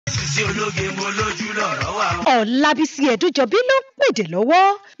Bísí ológe mo lójú lọ̀rọ̀ wà. Ọlábísí Ẹ̀dújọbí ló ń pèdè lọ́wọ́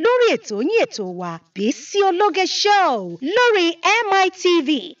lórí ètò yín ètò wa Bísí Ológe Show lórí MITV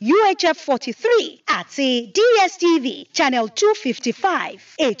UHF 43 àti DSTV Channel 255.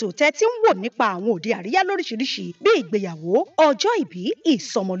 Ètò tẹ́tí ń wò nípa àwọn òde àríyá lóríṣiríṣi bíi ìgbéyàwó, ọjọ́ ìbí,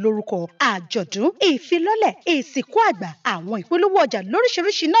 ìsọmọlórúkọ, àjọ̀dún, ìfilọ́lẹ̀, ìsìnkú àgbà, àwọn ìpolówó ọjà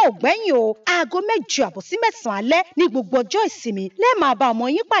lóríṣiríṣi náà ò gbẹ́yìn o. Aago 8 sí 9 alẹ́ ní gbogbo ọjọ́ ìsinmi lẹ́ẹ̀ máa bá ọmọ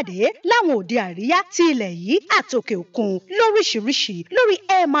yín pàdé láwọn òde àríyá ti ilẹ̀ yìí àtòkè òkun lóríṣiríṣi lórí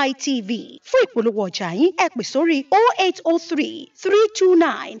MITV. Fún ìpolówó ọjà yín ẹ pè sórí 0803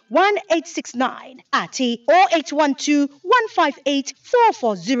 329 1869 àti 0812 158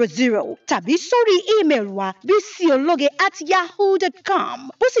 4400 tàbí sórí ímeèlì wa bisiologe@yahoo.com.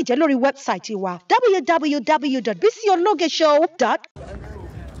 bó sì jẹ́ lórí wẹ́bsáìtì wa www.bisiologeshow.com.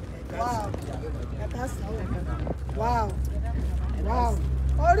 Wow.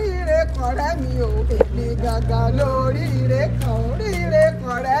 Oríire kọ̀rẹ́ mi o, èmi gangan lóríire kan. Oríire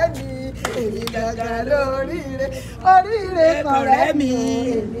kọ̀rẹ́ mi, èmi gangan lóríire. Oríire kọ̀rẹ́ mi,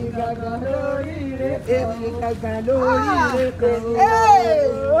 èmi gangan lóríire. Èmi gangan lóríire kan.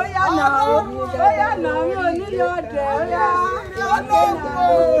 Ó yànà mi ò nílò ọ̀dẹ̀ ó yá. Ọlọ́run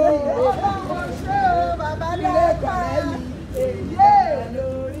ṣé o, bàbá lẹ́kọ̀ọ́ mi.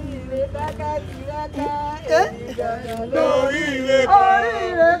 Lóríire kẹ́kẹ́ tirẹ́kẹ́. Lóríire kan.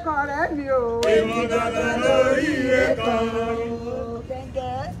 Oríire kọ̀rẹ́ mi o. Èmi gangan lóríire kan.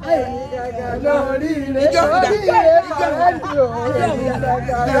 Èmi gangan lóríire. Oríire kọ̀rẹ́ mi o. Èmi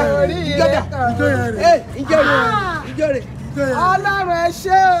gangan lóríire kan. Ọlọ́run ẹ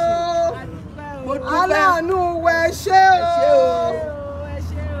ṣé o. Aláàánú wẹ ṣé o.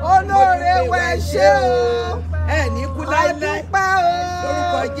 Olóore wẹ ṣé o. Ẹ ní kú láíláí.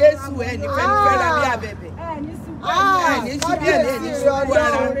 Lórúkọ Jésù ẹ ní fẹ́nifẹ́ra bí abẹ̀bẹ̀. Ẹ ní ṣubí ẹ ní ṣubú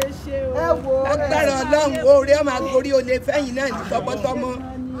ara. Lágbára Ọlọ́run oore ọmọ agorí olè fẹ́yìn náà ní tọmọtọmọ.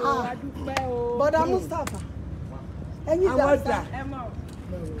 Bọ́dà Mustapha, ẹ̀yin dàda.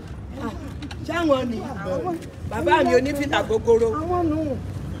 Ṣáwọn ni bàbá mi onífìlà gogoro. Àwọn nù.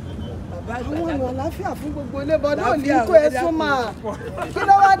 Àwọn ọ̀nà àláfíà fún gbogbo ilé bọ́dà ò ní kó ẹ sún máa. Kí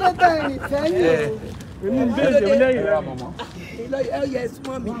ló wá dé tẹ̀ ẹ̀rìn sẹ́yìn? Èmi ń bẹ̀rẹ̀ jẹun lẹ́yìn rẹ̀ mọ̀mọ́. Yes,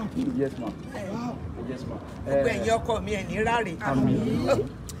 mommy. Yes, ma. Yes, ma. Gbogbo ẹ̀yin ọkọ mi ẹ̀ ní ráre.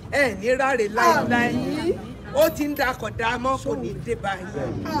 Ẹ̀ ní ráre láíláí. Ó ti ń dakọ̀ dá mọ́ kò ní dé báyìí.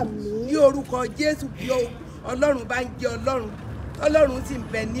 Ní orúkọ Jésù bí Ọlọ́run bá ń jẹ́ Ọlọ́run. Ọlọ́run sì ń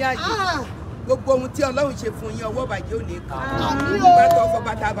bẹ ní àyè. Gbogbo ohun tí Ọlọ́run ṣe fún yín ọwọ́ bàjẹ́ ò ní kàn. Ìgbà tó ọkọ̀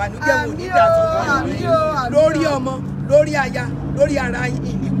bàtà àbànújẹ́ wò ní ìdásọ̀ lórí ọmọ, lórí aya, lórí ara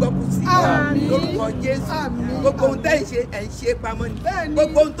yìí ní gbọ́kú sí lórúkọ Jésù. Gbogbo ohun tẹ́ ń ṣe pamọ́ ni.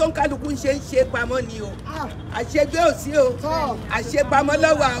 Gbogbo ohun tó ń kálukú ń ṣe pamọ́ ni o. Àṣegbé ò sí o. Àṣepamọ́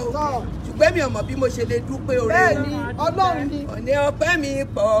lọ́wọ́ o. Ṣùgbọ́n mi ò mọ̀ bí mo ṣe lè dúpẹ́ oore. Bẹ́ẹ̀ni, Ọlọ́run ni. Ọ̀nì ọpẹ́ mi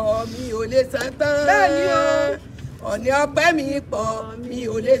pọ̀ mi ò lè san tán. Bẹ́ẹ̀ni o. Ọ̀nì ọpẹ́ mi pọ̀ mi ò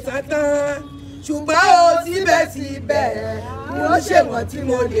lè san tán. Ṣùgbọ́n o síbẹ̀síbẹ̀ mo ṣe wọ́n tí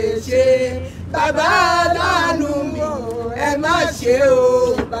mo lè ṣe. Bàbá aláàánú mi ẹ má ṣe o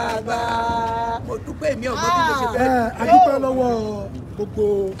bàbá. Mo dúpẹ́ mi ọmọ bí mo ṣe fẹ́. A dúpẹ́ lọ́wọ́ gbogbo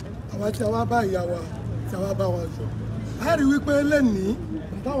àwa tí a wá bá ìyá wa tí a wá bá wa jọ. A rí wípé lẹ́nìí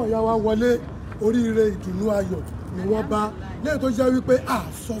táwọn ìyá wa wọlé oríire ìdùnnú ayọ̀ ni wọ́n bá lẹ́yìn tó jẹ́ wípé a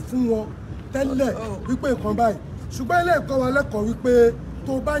sọ fún wọn tẹ́lẹ̀ wípé nǹkan báyìí. Ṣùgbọ́n ilé ẹ̀kọ́ wa lẹ́kọ̀ọ́ wípé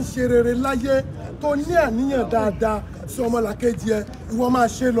tó bá ń ṣe rere láyé tó ní àníyàn dáadáa sí ọmọlàkejì ẹ ìwọ máa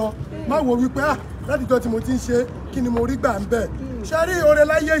ṣe lọ má wo wípé látijọ́ tí mo ti ń ṣe kí ni mo rí gbà ń bẹ̀. Ṣé rí oore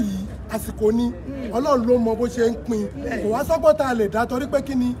láyé yìí àsìkò ni Ọlọ́run ló mọ bó ṣe ń pín kò wá sọ́gbọ́n tá a lè dá torí pé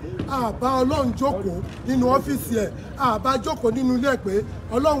kí ni àbá Ọlọ́run jókòó nínú ọ́fíìsì ẹ̀ àbá jókòó nínú ilé ẹ̀ pé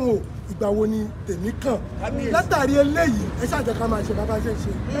Ọlọ́run ò ìgbà wo ni tèmi kàn látàrí eléyìí ẹ ṣàjẹ́ ká máa ṣe bá ṣe ń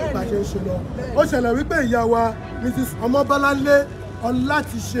ṣe bá ṣe ń ṣe lọ. Ó ṣẹlẹ̀ wípé ìyá wa Mrs. Ọmọbọ́láńlé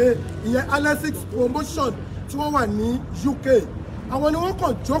Ọlátiṣe ìyẹn Alexis promotion tí wọ́n wà ní UK àwọn ni wọ́n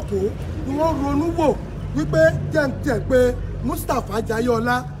kàn jókòó ni wọ́n ronú wò wípé jẹ́ǹtẹ̀ pé Mustapha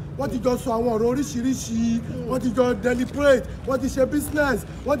Jayéọlá wọ́n ti jọ sọ àwọn ọ̀rọ̀ oríṣiríṣi wọ́n ti jọ deliberate wọ́n ti ṣe business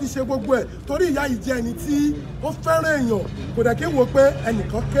wọ́n ti ṣe gbogbo ẹ̀ torí ìyá yìí jẹ́ ẹni tí ó fẹ́ràn èèyàn kò dẹ̀ kí n wo pé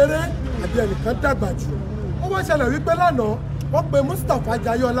ẹnìkan kéré àbí ẹnìkan dàgbà jù. Ó wá ṣẹlẹ̀ wípé lánàá wọ́n pe Mustapha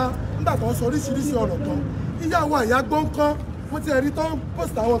Jayéọlá nígbà tó ń sọ oríṣiríṣi ọ̀rọ̀ tán Ìyá Ìyá Gbonkan mo ti rí tó ń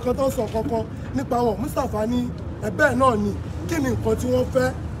post àwọn kan tó ń sọ kankan nípa wọn Mustapha ní ẹ̀bẹ̀ náà ni kí ni nǹkan tí wọ́n fẹ́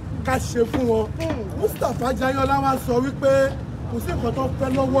ká ṣe fún wọn. Mustapha Jayéọlá wá sọ wípé kò sí nǹkan tó fẹ́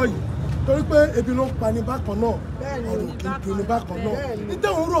lọ́wọ́ yìí torí pé ebi ló ń pa ní bákan náà ọ̀rọ̀ kì í dùn ní bákan náà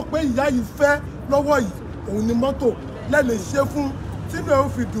nítorí òun rò pé ìyá yìí fẹ́ lọ́wọ́ yìí òun ni mọ́tò lẹ́lẹ̀ ṣe fún tínú ẹ̀ ó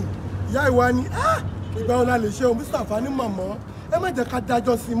fi dùn ìyá ìwà ni ìgbà wọn la lè ṣe o Mustapha ní mọ̀mọ́ ẹ má jẹ́ ká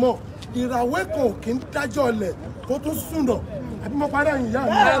dájọ́ sí mọ́ ìràwé kan ò kí ń dájọ́ ọ̀lẹ̀ kó tún sùnà àbí mo parí ẹ̀yìn ìyá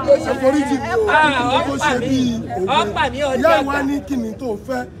mi àforíjì mi ò tó ṣe bí òwe ìyá ìwà ní kí ni tó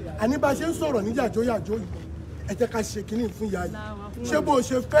fẹ́ àní bá ṣe ń sọ̀rọ̀ ní yàjóyàjó yìí ẹ jẹ́ ká ṣe kínní fún ìyá yìí ṣé bó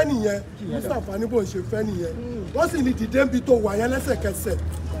ṣe fẹ́ nìyẹn Mustapha ní bó ṣe fẹ́ nìyẹn wọ́n sì ní dìde níbi tó wà yẹn lẹ́sẹ̀kẹsẹ̀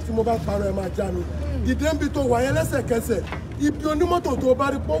tí mo bá parọ́ ẹ máa já mi dìde níbi tó wà yẹn lẹ́sẹ̀kẹsẹ̀ ibi onímọ́tò tó bá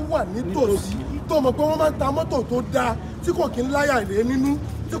rí pọ́ wà nítòsí tó mọ̀ pé wọ́n máa ń ta mọ́tò tó dáa tí kò kí ń láyà rè nínú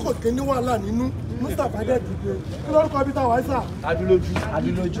tí kò kí ń ní wàhálà nínú Mustapha dẹ̀ dìde kí lórúkọ bí táwa ẹ sà.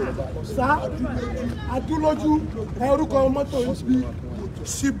 Adúlójú sá Adúlójú ẹ orúkọ mọ́tò bí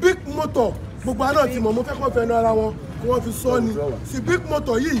Civic motor gbogbo àná ti mọ̀ mo fẹ́ kọ́ fẹ́nu ara wọn kí wọ́n fi sọ ni Civic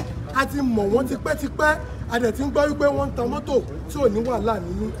motor yìí a ti mọ̀ wọ́n tipẹ́tipẹ́ a dẹ̀ ti ń gbọ́ wípé wọ́n ń ta mọ́tò tí ò ní wàhálà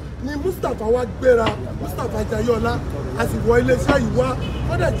nínú ni Mustapha wá gbéra Mustapha Jayọ́lá a sì wọ iléeṣẹ́ yìí wá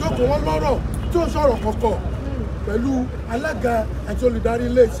wọ́n dẹ̀ jókòó wọn lọ́rọ̀ tí ó sọ̀rọ̀ kọ̀kọ̀ pẹ̀lú alága àti olùdarí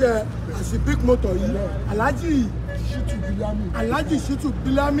iléeṣẹ́ Civic motor yìí Alhaji Shitu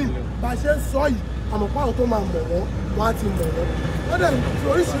Bilami bá a ṣe ń sọ yìí àmọ́ pàwọn tó máa mọ̀ wọ́n á ti mọ̀ wọ́n dẹ̀ fi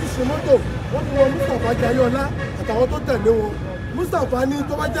oríṣiríṣi mọ́tò wọ́n fi wọn Mustapha Jayọ́lá àtàwọn tó tẹ̀lé wọn Mustapha ní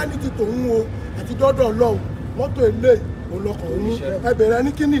tó bá jẹ́ ní ti tòun o àti dọ́dọ̀ Ọlọ́run mọ́tò ilé òlọ́kọ̀ òun ẹ bẹ̀rẹ̀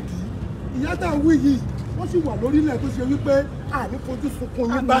ní kí nìdí ìyá tá à ń wí yìí wọ́n sì wà lórílẹ̀ tó ṣe wípé àní fojú sunkún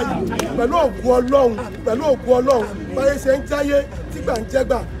yín báyìí pẹ̀lú ògùn Ọlọ́run báyé ṣe ń jáyé tígbà ń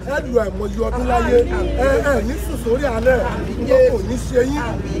jẹ́gbà ẹ lu àìmọye ọdún láyé ẹ ní sùn sórí alẹ́ wọn kò ní ṣe yín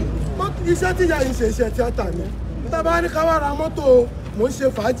iṣẹ́ tí ìyá yìí ṣe iṣẹ́ tíátà ni tábà ní ká wá ra mọ́tò mò ń ṣe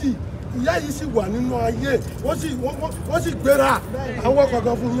fàájì ìyá yìí sì wà nínú ayé wọ́n sì gbéra àwọn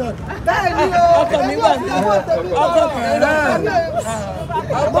kankan fún yàn. bẹ́ẹ̀ ni o ọkọ mi wà ní ọkọ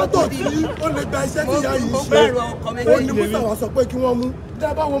mọ́tò tí ó lè gba iṣẹ́ tí ìyá yìí ṣe ó ní Mustapha sọ pé kí wọ́n mú tí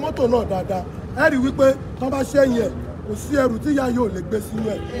a bá wọ mọ́tò náà dáadáa ẹ rí wípé tó bá ṣẹ́yìn ẹ̀ kò sí ẹrù tí ìyá yóò lè gbé sínú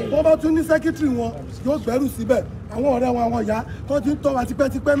ẹ̀ tó bá tún ní sẹ́kítírì wọn yóò gbẹ́rù síbẹ̀ àwọn ọ̀rẹ́ wọn àwọn ìyá tó ti ń tọ́ wa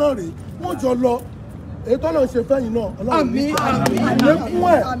tipẹ́tipẹ́ náà rèé wọ́n jọ lọ èyí tó lọ ṣe fẹ́yìn náà Ọlọ́run lékún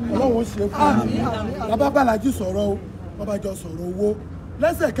ẹ̀ Ọlọ́run ṣe fún mi bàbá Bàlájì sọ̀rọ̀ o bàbá jọ sọ̀rọ̀ owó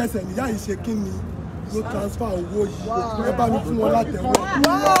lẹ́sẹ̀kẹsẹ̀ níyà yìí ṣe kí ni ló transfer owó yìí ẹ bá mi fún wọn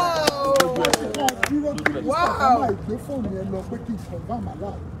látẹ̀wọ́.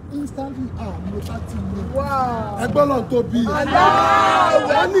 instantly àmì bá ti mú. ẹgbọ́n náà tó bí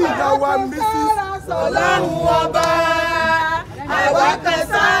wọ́n ní ìyá wa Mrs. Ọlọ́run ọba àwa kan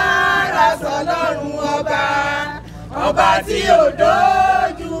sára sọ́lọ́run ọba tí ò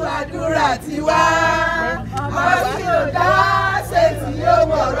dójú àdúrà tiwa ọba tí ò dá ṣe tí ó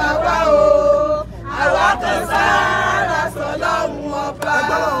mọ̀ra wá o àwa kan sára sọ́lọ́run ọba.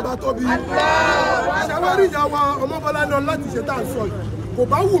 ẹgbọ́n náà ọba tó bí ṣàwárí ìyá wa Ọmọbọ́lá náà láti ṣe tá à ń sọ yìí kò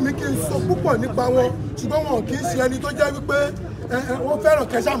bá wù mí kí n sọ púpọ̀ nípa wọn ṣùgbọ́n wọn kì í ṣe ẹni tó jẹ́ wípé wọ́n fẹ́ràn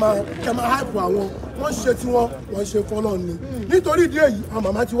kẹsà máa háìpù àwọn wọ́n ṣe tí wọ́n ṣe fọ́lọ́ ni nítorí ìdí èyí àwọn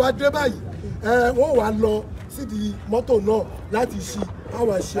màmá ti wá dé báyìí wọ́n wá lọ sídìí mọ́tò náà láti ṣí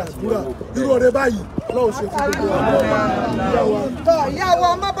àwọn ṣe àdúrà irú ọ̀rẹ́ báyìí Ọlọ́run ṣe fún gbogbo àwọn ìyàwó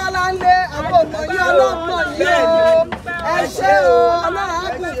Ọmọbọ́lá ń lé àwọn ọmọ yìí ọlọ́pọ̀ yìí o ẹ ṣé o Ọlọ́run á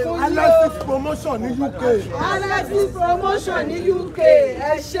kún fún yín o. Alexis promotion ní UK. Alexis promotion ní UK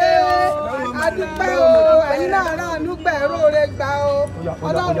ẹ ṣé o adúpẹ́ o ẹ̀yin náà ráàánú gbà ẹ̀rọ rẹ gbà o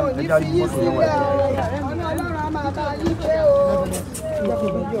Ọlọ́run ò ní fi yín sílẹ̀ o Ọlọ́run á máa bá yín gbé o.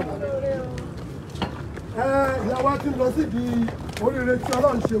 ìyá wa ti lọ sídìí oríire tí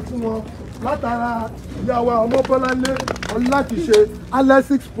Ọlọ́run ṣe fún wọn látara ìyá wa Ọmọbọ́láńlé Ọlátiṣe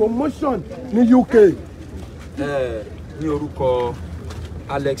Alexis promotion ní UK. ní orúkọ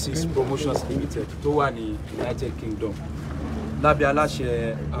Alexis Promotions Limited tó wà ní United Kingdom lábẹ́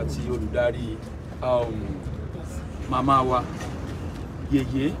aláṣẹ àti olùdarí màmá wa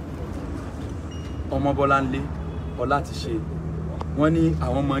Yèyé Ọmọbọ́láńlé Ọlátiṣe wọ́n ní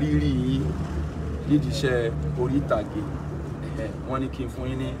àwọn mọ rírì yín nídìí iṣẹ́ orí ìtàgé wọ́n ní kí n fún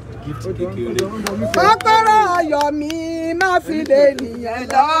yín ní gift kékeré. kọ́kọ́rọ́ ayọ̀ mi má fi lè nìyẹn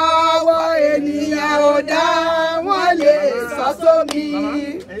lọ́wọ́ ènìyàn ò dá wọ́n lè sọ sómi.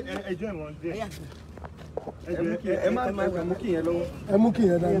 ẹ má mú kí yẹn lọ́wọ́. ẹ mú kí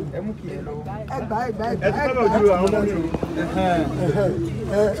yẹn dání. ẹ mú kí yẹn lọ́wọ́. ẹgbà ẹ ti fẹ́ lọ ju àwọn ọmọ mi o.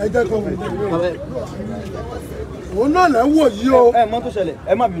 ẹ jẹ́ kó wù. òun náà lẹ́ ń wò yìí o. ẹ mọ tó ṣẹlẹ̀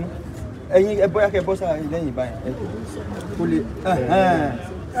ẹ má bínú ẹ̀yin ẹ bóyá kẹ́ bọ́ sára lẹ́yìn báyìí ẹ kò lè.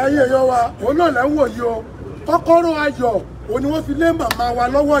 ẹ̀yin èèyàn wa òun náà lẹ́ ń wò yìí o kọ́kọ́rọ́ ayọ̀ òun ni wọ́n fi lé màmá wa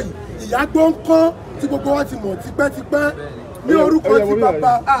lọ́wọ́ yìí Ìyá Gbonkan tí gbogbo wa ti mọ̀ tipẹ́tipẹ́ ní orúkọ ti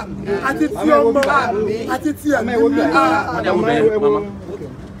bàbá àti ti ọmọ àti ti ẹ̀mí mímọ́.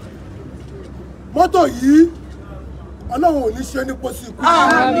 Mọ́tò yìí Ọlọ́run ò ní ṣe ní pósí ikú.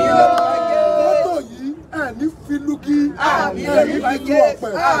 Mọ́tò yìí ẹ̀ ní filugi ẹ̀ ní filu ọ̀pẹ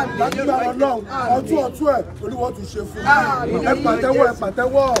lágbára Ọlọ́run ọ̀tún ẹ̀ Olúwa tún ṣe fún mi. Ẹ pàtẹ́wọ́ ayọ̀ fún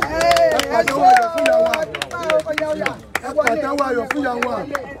yàwó. Ẹ pàtẹ́wọ́ ayọ̀ fún yàwó.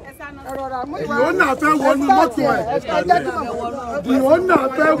 Dìónà fẹ́ wọnú mọ́tò ẹ̀. Dìónà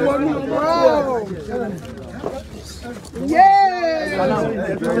fẹ́ wọnú mọ́tò ẹ̀.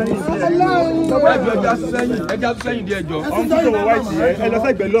 Ẹja sẹ́yìn di ẹjọ́. Ọ̀hún tó wọ wáìtì ẹ lọ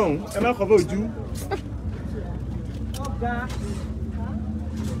sẹ́gbẹ̀ lọ́hùn ẹ má kọ́ fẹ́ ojú.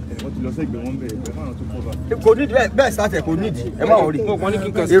 Wọ́n ti lọ sẹ́gbẹ̀ wọn bẹ̀rẹ̀ pẹ̀lú àwọn tó kọ́ bá. Kò nídìí bẹ́ẹ̀ sátẹ̀ kò nídìí ẹ má wọrí.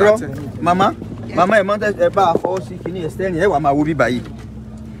 Irọ́ màmá ẹ̀ mọ́ ẹ bá a fọwọ́ sí kíní ẹ̀sítẹ́rìn ẹ̀ wà máa wo bí báyìí.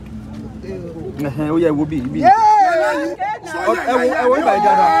 Ó yẹ wo bí ibi. Ẹ wo bí báyìí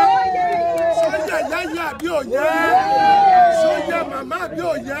dáadáa. Sọ́jà yáyà bí òye. Sọ́jà màmá bí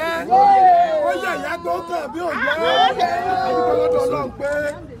òye. Ó yẹ Iya Gbonkan bí òye. Adúgbò lọ́dọ̀ Ọlọ́run pé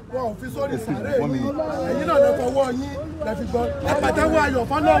wọn ò fi sórí sàárè yìí. Ẹ̀yin náà lè fọwọ́ yín lè fi gbọ́. Ẹ pàtẹ́wọ́ ayọ̀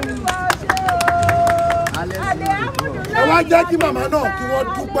fọ́lọ́run. Ẹ wá jẹ́ kí màmá náà kí wọ́n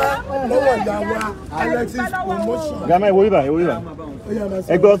dúpẹ́ lọ́wọ́ ìyá wa Alexis promotion. Gàmá ẹ wo bíbà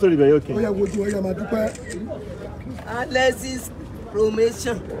ẹ gbọ́ sórí ibẹ̀ yóò kí. Ó yẹ wojú ó yẹ máa dúpẹ́. Alexis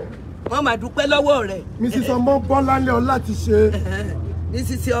promotion wọ́n máa dúpẹ́ lọ́wọ́ rẹ̀. Mrs. Ọmọbọ́láńlé ọlá ti ṣe.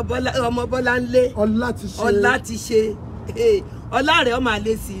 Mrs. Ọmọbọ́láńlé ọlá ti ṣe. Ọlá rẹ̀ ó máa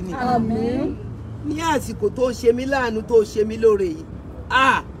lé sí i ni. Ní àsìkò tó ṣe mí láàánú tó ṣe mí lóore yìí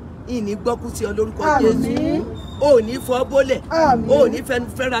ìní gbọ́kú sí ọ lórúkọ Jésù. O ò ní fọ́ bólẹ̀, o ò ní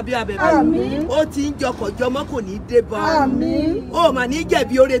fẹ́ra bí abẹ̀bẹ̀, ó ti ń jọkọ̀jọmọ́ kò ní dé bọ́, o ò mà ní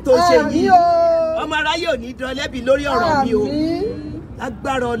jẹ̀bi oore tó ṣe yìí, ọmọ aráyé ò ní dán lẹ́bi lórí ọ̀rọ̀ mi o.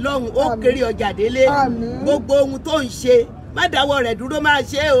 Agbára Ọlọ́run ó kéré ọjà délé, gbogbo ohun tó ń ṣe má dáwọ́ rẹ̀ dúró máa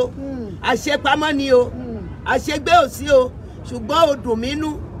ṣe o, àṣepamọ́ ni o, àṣegbé ò sí o, ṣùgbọ́n ó dùn mí nú,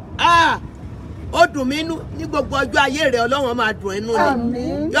 ó dùn mí nú ní gbogbo ọjọ́ ayé rẹ̀ Ọlọ́run máa dùn ẹnu ni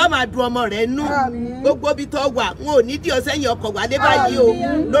yóò máa dùn ọmọ rẹ̀ nú gbogbo ibi tó wà wọn ò ní dí ọ sẹ́yìn ọkọ̀ wálé báyìí o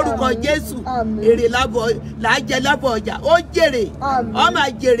lórúkọ Jésù èrè làájẹ lábọ̀ ọjà ó jèrè ọ máa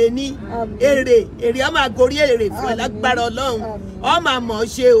jèrè ní èrè ọ máa gorí èrè fún ẹ lágbára Ọlọ́run ọ máa mọ̀ ọ́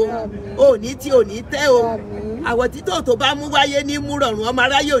ṣe o ò ní tí ò ní tẹ́ o àwọ̀ títò tó bá mú wáyé ní mú rọrùn ọmọ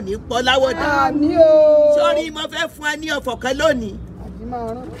aráyè ò ní pọ́ láwọ̀dà sórí mo fẹ́ fún ẹ ní ọ̀fọ̀ kan lónìí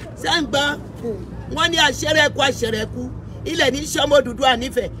sẹ́ǹgbọ́n wọ́n ní àṣẹrẹ́kù ilẹ̀ ní sọ́mọ́ dúdú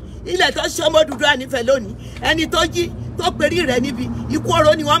ànífẹ̀ ilẹ̀ tó sọ́mọ́ dúdú ànífẹ̀ lónìí ẹni tó jí tó perí rẹ̀ níbi ikú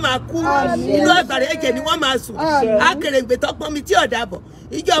oró ni wọ́n máa kú inú àgbàrá ẹ̀jẹ̀ ni wọ́n máa sùn akèrèǹgbè tó pọ́n mi tí ọ̀dà bọ̀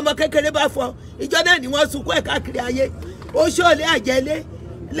ìjọ ọmọ kékeré bá fọ ìjọ náà ni wọ́n sunkún ẹ̀ káàkiri ayé oṣó olè àjẹlé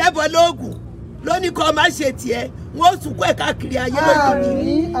lẹ́bọ̀ lóògùn lónìí kọ́ má ṣe tiẹ̀ wọ́n sunkún ẹ̀ káàkiri ayé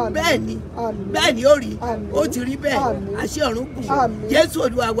lójijì bẹ́ẹ̀ ni ó rí ó ti rí bẹ́ẹ̀ àṣẹ ọ̀run kù Jésù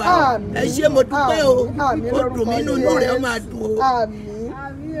Olúwa wa ẹ ṣé mo dúpẹ́ o ó dùn mí nínú rẹ̀ ó máa dùn o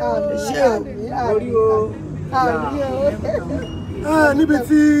ẹ ṣé o. Níbi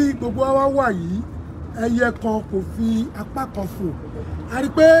tí gbogbo wa wà yìí ẹyẹ kan kò fi apá kan fò a rí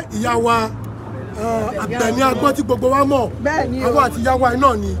pé ìyá wa àgbẹ̀ni agbọ́n tí gbogbo wa mọ̀ àwọn àti ìyá wa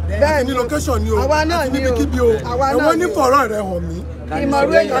náà ni àti ní location ni o àti níbikíbi o ẹ̀wọ́n ní fọ̀rọ̀ rẹ̀ hàn mí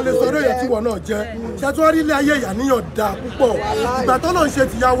alẹ́ sọ̀rọ̀ èyí tí wọ́n náà jẹ́ ṣẹ́túwárí ilé ayé ìyàníyàn da púpọ̀ ìgbà tó náà ń ṣe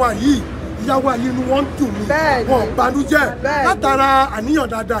ti ìyá wa yìí inú wọn ń dùn mí wọn banújẹ́ látara àníyàn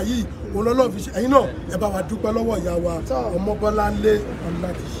dáadáa yìí òun lọ́lọ́ fi ṣe ẹ̀yin náà ẹ bá wa dúpẹ́ lọ́wọ́ ìyá wa Ọmọbọ́láńlé ọlá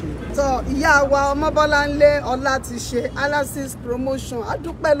ti ṣe. ìyá wa Ọmọbọ́láńlé ọlá ti ṣe Alexis promotion a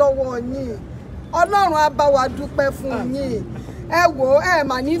dúpẹ́ lọ́wọ́ yín Ọlọ́run á bá wa dúpẹ́ fún yín ẹ wò ẹ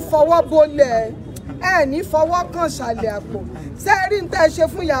mà ní fọwọ́ bolẹ̀ ẹ ní fọwọ́ kàn ṣàlẹ̀ àpò sẹ́ẹ̀rí ń tẹ́ ṣe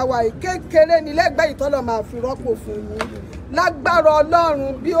fún ìyá wa yìí kékeré ní lẹ́gbẹ̀ẹ́ ìtọ́lọ̀ máa fi rọ́pò fún yín lágbára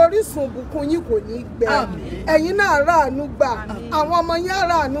Ọlọ́run bí orísun ìbùkún yín kò ní gbẹ ẹ̀yin náà ráàánú gbà àwọn ọmọ yín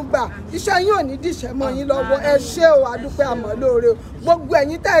ráàánú gbà iṣẹ́ yín ò ní dìṣẹ́ mọ́ yín lọ́wọ́ ẹ ṣé o àdúpẹ́ àmọ́ lóore o gbogbo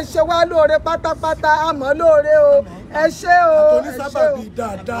ẹ̀yin tẹ́ ẹ ṣe wá lóore pátápátá àmọ́ lóore o ẹ ṣé o ẹ ṣé o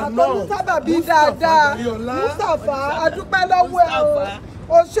àtọ́nísábàbí dáadáa Mustapha àdúpẹ́ lọ́wọ́ ẹ o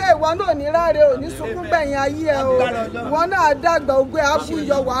o ṣe ìwọ náà ní ráre ò ní sunkún gbẹ̀yìn ayé ẹ o ìwọ náà dàgbà ògbé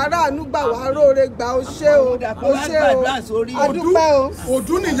abúyọ wàhálà ànúgbà wàá róore gbà o ṣe o adúpẹ́ o.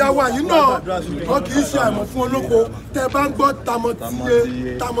 òdú nìyàwó yìí náà wọn kì í ṣe àìmọ̀ fún olóko tẹ bá ń gbọ́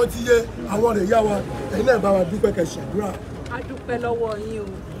tamọ́tiyé àwọn rẹ̀ yá wa ẹ̀yin náà bá wa dúpẹ́ kẹ́ ṣàdúrà. a dúpẹ́ lọ́wọ́ yín o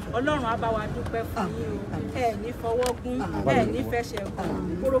Ọlọ́run á bá wa dúpẹ́ fún yín o ẹ ní fọwọ́ gún ẹ ní fẹsẹ̀ gún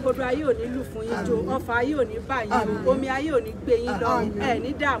korogodo ayé ò ní lù fún yín jó ọfà ayé ò ní bà yín o omi ayé ò ní gbé yín lọ ẹ ní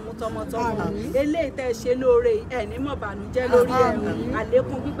dààmú tọmọtọmọ eléyìí tẹ́ ṣe lóore ẹ ní mọ̀ bànújẹ́ lórí ẹ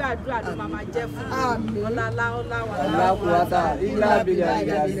àlékún gbígbàdúrà ló máa jẹ́ fún yín ọlá alákùúrátà ilá abẹ́lẹ̀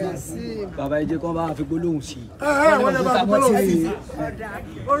àgbẹ̀ bàbá ẹ jẹ́ kó bá fi gbólóhùn sí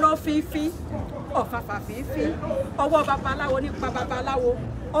oró fífín ọ̀fàfà fífín ọwọ́ babaláwo nípa babaláwo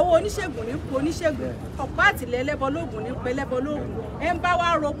ọwọ́ oníṣègùn ní kú oníṣègùn ọ̀pá àtìlẹ́ ẹlẹ́bọ lóògùn ní pẹlẹ́bọ lóògùn ẹ ń bá wa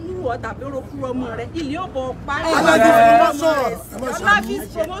rokúrò ọ tàbí rokúrò ọmọ rẹ ilé ó bọ ọpá ọláfíìs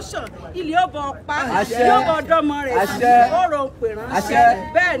promotion ilé ó bọ ọpá ilé ó bọ ọdọmọ rẹ ó ro pè ránṣẹ́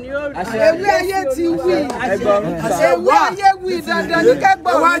bẹ́ẹ̀ ni ó rí. ewé ayé ti wí ewé ayé wí dandan ní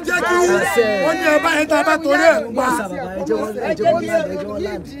kẹgbọn. wá jẹ́ kí wọ́n ní ọba yẹn tá a bá torí ẹ̀ pa.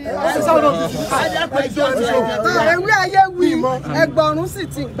 ewé ayé wí ẹgbọ̀rún sì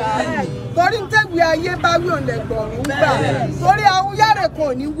ti gbà á torí ń tẹ̀wé ayé bá wí òun lẹ̀gbọ̀rún gbà torí Awúyárè kan ò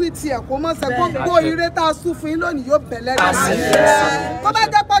ní wí tiẹ̀ kó mọ̀ sẹ́ gbogbo ire tá a sún fún yín lónìí yóò bẹ̀lẹ́ tó bá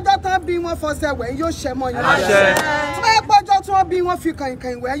jẹ́ pọ́jọ́ tán bí wọ́n fọṣẹ wẹ̀ yóò ṣẹ́ mọ́ yín tó bá jẹ́ pọ́jọ́ tí wọ́n bí wọ́n fi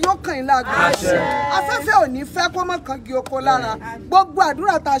kàìnkàìn wẹ̀ yóò kàn yín lágbo afẹ́fẹ́ ò ní fẹ́ kó mọ̀ kàn gé oko lára gbogbo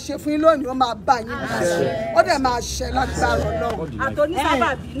àdúrà tá a ṣe fún yín lónìí ó máa bá yín ó dẹ̀ máa ṣẹ lágbára Ọlọ́run. àtòní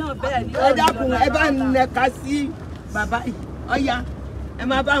sábàbí náà bẹ́ẹ̀ ni ẹ dákun ẹ bá nẹka sí bàbá yìí ọ̀ya ẹ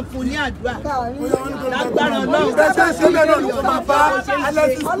máa bá ń fún ní àdúrà lágbára Ọlọ́run bẹ́ẹ̀ ṣe bẹ́ẹ̀ náà ló máa bá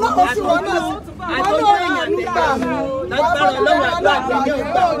Ọlọ́run tí wọ́n náà àtòjú èèyàn nígbà lágbára Ọlọ́run àdúrà tó ní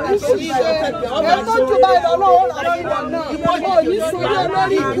ògbà orí ìrọ̀pẹ̀pẹ̀ ọmọ ìṣòro Ọlọ́run rà ìwọ náà ìwọ ní sórí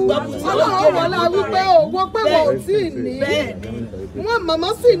olórí ikú Ọlọ́run wọlé wípé òwò pé wọ́n ò tí ì ní wọn màmá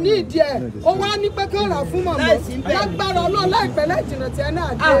sì ní ìdí ẹ̀ ó wá ní pé kán rà fún màmá lágbára Ọlọ́run láìpẹ́ láìjìnà tí ẹ náà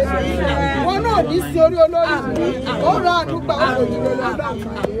dé wọn náà ní sórí olórí ikú ó rà àdúgbà òjò lọ́dọ̀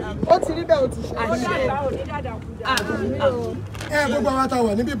ó ti rí bẹ́ẹ̀ ó ti ṣe gbogbo àwọn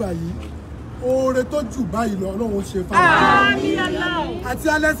àtàwà níbí báyìí oore tó jù báyìí lọ Ọlọ́run ṣe fáwọn àti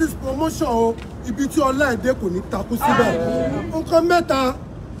Alexis promotion o ibi tí ọlá èdè kò ní takú síbẹ̀ nǹkan mẹ́ta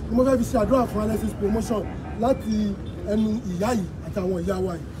ni mo fẹ́ fi ṣe àdúrà fún Alexis promotion láti ẹnu ìyá yìí àtàwọn ìyá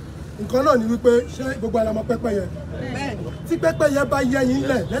wa yìí nǹkan náà ni wípé ṣé gbogbo alamọ pẹ́pẹ́yẹ tí pẹ́pẹ́yẹ bá yẹ yín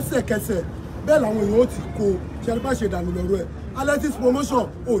lẹ̀ lẹ́sẹ̀kẹsẹ̀ bẹ́ẹ̀ làwọn èèyàn ó ti kó ṣe bá ṣe dànù lọ́rọ̀ ẹ̀ Alexis promotion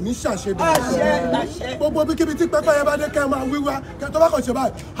ò ní ṣàṣedà gbogbo bíkíbi tí pẹ́pẹ́yẹ bá dé kẹ́ máa wíwá kẹ́ tó bá kàn ṣe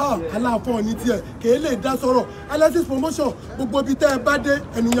báyìí ha aláàfọ̀ ní tiẹ̀ kèé lè dá sọ̀rọ̀ Alexis promotion gbogbo ibi tẹ́ ẹ bá dé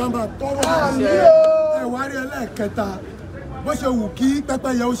ènìyàn máa tọrọ ẹ wá rí ẹlẹ́ẹ̀kẹta bó ṣe wù kí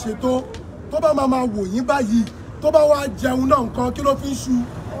pẹ́pẹ́yẹ ó ṣe tó bá máa wò yín báyìí tó bá wá jẹun náà nǹkan kí ló fi ń ṣu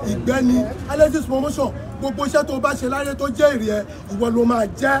ìgbẹ́ni Alexis promotion gbogbo iṣẹ́ tó bá ṣe láyé tó jẹ́ èrè ẹ ìwọ ló máa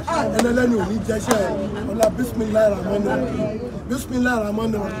jẹ́ ẹlẹ́lẹ́ni ò ní jẹ́ṣẹ́ ọ̀la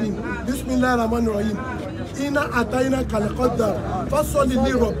bismillahirrahmanirrahim bismillahirrahmanirrahim iná àtàyínà kàlẹ́kọ̀dà fásọ́lì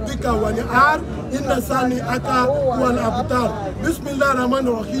ní rọ̀bíkà wà ní àár iná sani aka wà ní àbútà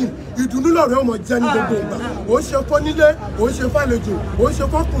bismillahirrahmanirrahim ìdùnnú lọ́rọ̀ ọmọ jẹ́ ní gbogbo ìgbà ó ṣe fọ́nílé ó ṣe fàlejò ó ṣe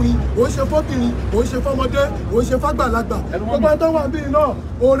fọ́kùnrin ó ṣe fọ́bìnrin ó ṣe fọ́mọdé ó ṣe fàgbàlagbà gbogbo àtọ́ wà bíi náà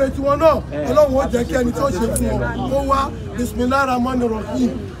oore tiwọn náà Ọlọ́run ó jẹ́ kí ẹni tó ṣe fún ọ kó wá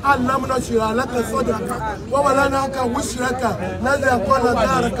bismillahirrahmanirrahim alamuna shira laka sadraka wa walanaka wishraka ladhi aqala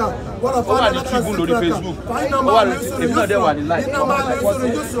daraka wa rafa'na laka zikraka fa inna ma'a al-usri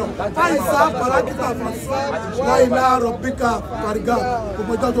yusra fa iza faragta fansab wa ila rabbika farghab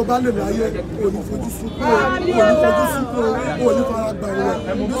gbogbo ọjọ́ tó bá lè láyé kò ní fojú sunkún kò ní fara gbà rẹ̀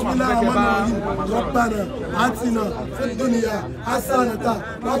bismillahirrahmanirrahim rabbana atina fid dunya hasanatan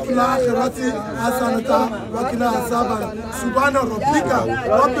wa fil akhirati hasanatan wa qina azaban subhana rabbika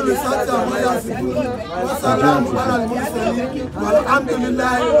rabbil izzati amma yasifun wa salamun ala al-mursalin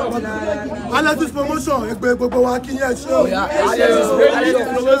walhamdulillahi rabbil alamin. Alexis promotion ẹgbẹ́ gbogbo wa kí yẹn ṣe o.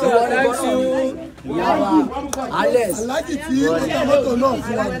 Alájì tí ó ta mọ́tò náà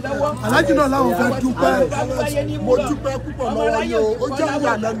fún wa alájì náà láwọn fẹ́ dúpẹ́. Mo dúpẹ́ púpọ̀ lọ́wọ́ yìí o ó jẹ́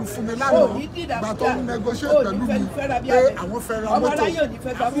ìyàlẹ́nu fún mi lánàá gbà tó ń negotiate pẹ̀lú mi pé àwọn fẹ́ ra mọ́tò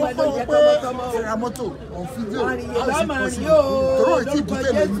àwọn kọ́ pé fẹ́ ra mọ́tò on video how is it possible tòró ìtì ìdílé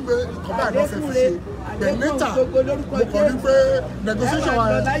mi wípé ọba ìlú fẹ́ fi ṣe bẹ̀ níta mo kàn rí pé negotiation wa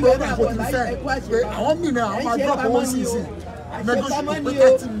pé àpò ti fẹ́ pé àwọn mìíràn àwọn máa drop owó sí ìsìn negotiation pé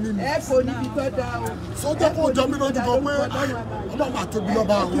 30 minutes so jẹ́ kó jọ mí lójú kan pé ọmọ máa tóbi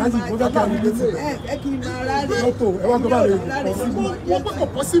lọ́ba àwọn láti ìbò dákẹ́ àrí létí mọ́tò ẹwà tó bá rẹ̀ wọ́n pẹ́ kò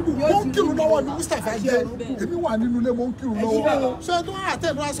possible mo ń kírun lọ́wọ́ ní Mustapha jẹ́ èmi wà nínú ilé mo ń kírun lọ́wọ́ ṣé tó wà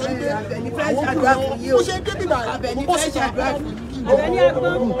tẹ̀ lọ́wọ́ sọ pé àwọn kírun lọ́wọ́ mo ṣe débì náà mo bọ́ síta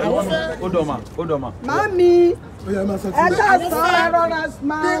àwọn fẹ́. ó dọ̀mà. Màámi ẹ káàsán ẹ rọra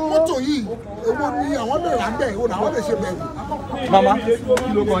máa pé mọ́tò yìí èwo ni àwọn lè rà bẹ́ẹ̀ èwo làwọn lè ṣe bẹ̀rù. mama kí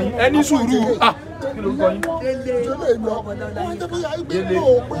ló kọ yín ẹni sùúrù kí ló kọ yín.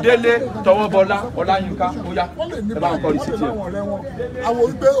 Délé Tọwọ́bọlá Ọláyínká bóyá ẹ bá ń kọ́ ìsìn tiẹ̀. àwọn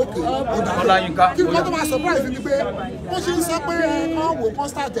wípé òkè Ọláyínká. kí ni wọ́n tó máa surprise ni pé wọ́n ṣe ń sọ pé wọ́n wò kọ́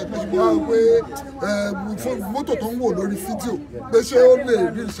start ẹ̀ pé ṣùgbọ́n pé mọ́tò tó ń wò lórí fídíò pé ṣé ó lè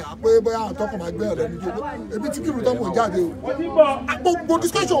rí ìṣà pé bóyá àwọn tọkàn máa gbé ọ̀rẹ́ mi jókòó ebi tí kìrù tó mọ̀ jáde o. gbogbo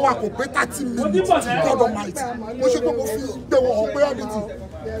discussion wa kò pé 30 minutes ti God Almighty mo ṣe pé mo fi gbé wọn hàn pé ọ̀dẹ̀ ti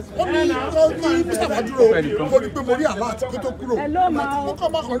ó ní Mr. Faduro mo ní pé mo rí alert kó tó kúrò mo kọ́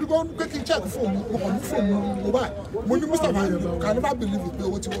máa kàn ní kó pé kí n check fóònù mo kàn ní fóònù mo báyìí mo ní Mr. Faduro can never believe pé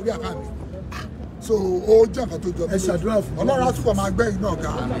owó ti wọlé àkáǹtì so ó jẹ́ nǹkan tó jọ mí Ọlọ́run àtúkọ̀ máa gbẹ́yìn náà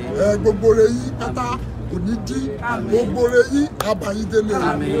ga gbogbo rẹ̀ yí pátá kò ní dí gbogbo rẹ̀ yí abayídélé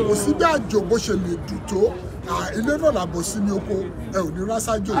kò sí bí àjò bó ṣe lè dùn tó ilé náà làbọ̀ sí ní oko ẹ ò ní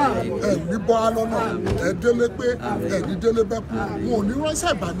rásájò ẹ ní bọ́ alọ́nà ẹ délé pé ẹ ní délé bẹ́kú wọn ò ní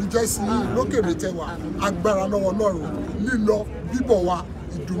ránṣẹ́ ìbànújẹ́ sí lókèrè tẹwà agbára lọ́wọ́ Ọlọ́run lílọ bíbọ̀ wa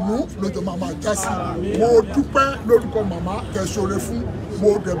ìdùnnú lójó máa máa já sí mo dúpẹ́ lórúkọ màmá kẹsọ̀rẹ́ fún mo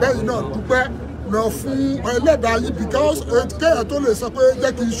dẹ̀bẹ́ yìí náà dúpẹ́ lọ fún ẹlẹ́dàá yìí because kéèyàn tó lè sọ pé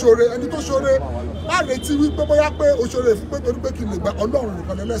jẹ́ kí n ṣoore ẹni tó ṣoore má retí wípé bóyá pé o ṣoore fún pé torí pé kí n lè gba Ọlọ́run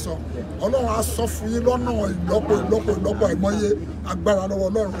nìkan lẹ́lẹ́sàn Ọlọ́run á sọ fún yín lọ́nà ìlọ́pọ̀ ìmọ̀ye agbára lọ́wọ́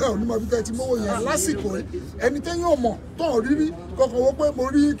Ọlọ́run ẹ ò ní mọ bí tẹ́ ti mówó yẹn lásìkò ẹni tẹ́yìn ò mọ̀ tó ń rírí kọkàn wọ́n pé mo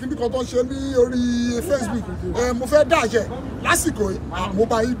rí kíní kan tó ń ṣe ní orí Facebook mo fẹ́ dáàjẹ́ lásìkò mo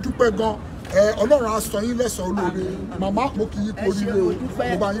bá yín dúpẹ́ gan Ọlọ́run á sọ yín lẹ́sàn-án olóore màmá mo kì í koríire o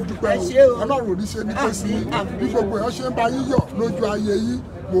mo bá yín dúpẹ́ o Ọlọ́run ò ní ṣe ní kẹ́sì bí gbogbo èèyàn ṣe ń bá yín yọ̀ lójú ayé yín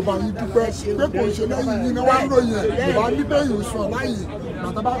mo bá yín dúpẹ́ pé kò ṣe lẹ́yìn yín ni wọ́n á lóye mo bá ní bẹ́ẹ̀ yóò sọ láyè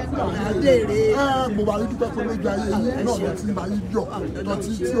bàtà bá kú àyè mo bá yín dúpẹ́ pé lójú ayé yín náà ló ti bá yín yọ̀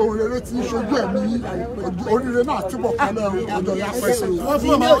lọ́tí tí ohun rere ti ń ṣojú ẹ̀mí yín oríire náà túbọ̀ kálẹ̀ ọjọ́ yá pẹ́sẹ̀ wọ́n fún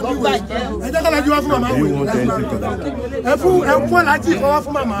màmá ọ̀dọ́ ẹ jẹ́ kálájú wá fún màmá ẹ fún alájí kan wá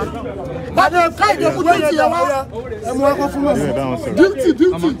fún màmá bàdé káyọ̀dé fún duty yẹn wá ẹ mú ọkọ fún màmá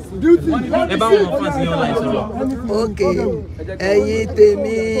duty. ẹ bá wọn fáǹsì yẹn láì sọ̀rọ̀. ok ẹ̀yin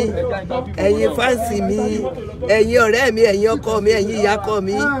tèmi ẹ̀yin fáǹsì mi ẹ̀yin ọ̀rẹ́ mi ẹ̀yin ọkọ mi ẹ̀yin ìyákọ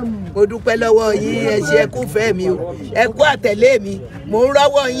mi mo dúpẹ́ lọ́wọ́ yín ẹ ṣé ẹ kú fẹ́ mi o ẹ kú àtẹ̀lé mi mo ń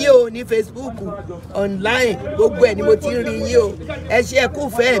rọ́wọ́ yín o ní Facebook online gbogbo ẹ̀ ni mo ti ń rí yín o ẹ ṣé ẹ kú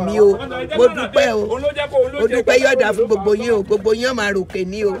fẹ́ mi o mo dúpẹ́ o mo dúpẹ́ yọ̀dà fún gbogbo yín o gbogbo yín ó máa ròkè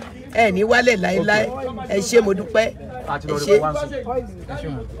ní o ẹ ní wálẹ̀ láéláé ẹ ṣé mo dúpẹ́ ẹ ṣé.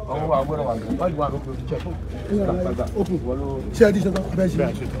 ṣé ẹ di ṣe tán abẹ́ ṣe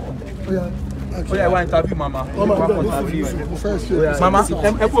ó yá ẹ wá interview mama mama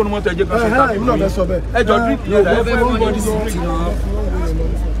ẹ kúrò ní mọ́tò ẹ jẹ́ kí n ṣe interview ẹ jọ drink yẹn ẹ fẹ́ fún bọ́ọ̀dì sí ti náà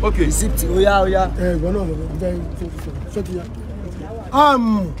ok receipt ó yá ẹ ìwọ náà lọ bẹ ṣé ti yá.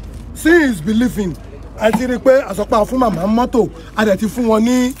 seeing is believing a ti rí i pé àsọpá fún màmá mọ́tò a dẹ̀ ti fún wọn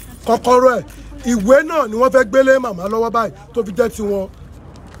ní kọ́kọ́rọ́ ẹ̀ ìwé náà ni wọ́n fẹ́ gbélé màmá lọ́wọ́ báyìí tó fi jẹ́ tiwọn.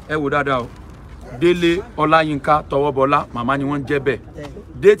 ẹ wò dáadáa o Délé Ọláyínká Tọwọ́bọlá màmá ni wọ́n ń jẹ́ bẹ́ẹ̀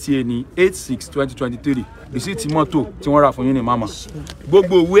déètì ẹni 8/6/2023 rìsíìtì mọ́tò tí wọ́n rà fún yín ní màmá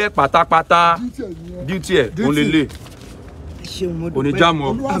gbogbo òwe ẹ̀ pátápátá díútì ẹ̀ òun lè lè oníjàmọ́.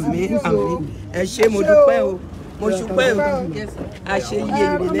 àmín àmín ẹ ṣé mo dúpẹ́ o mo ṣùpẹ́ o àṣeyẹ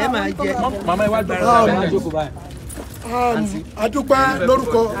ìrìnlẹ̀ máa jẹ. màmá ẹ wá gbọ́dọ̀ adúpẹ́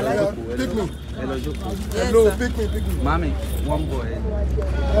lórúkọ picnic hello picnic. mami wọ́n bọ̀ ẹ́.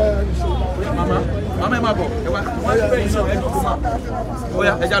 mama ẹ máa bọ̀ ẹ wá wọ́n ti bẹ́ẹ̀ náà ẹ jókòó máa ó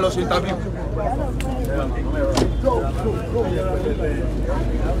yá ẹ já lọ ṣe interview.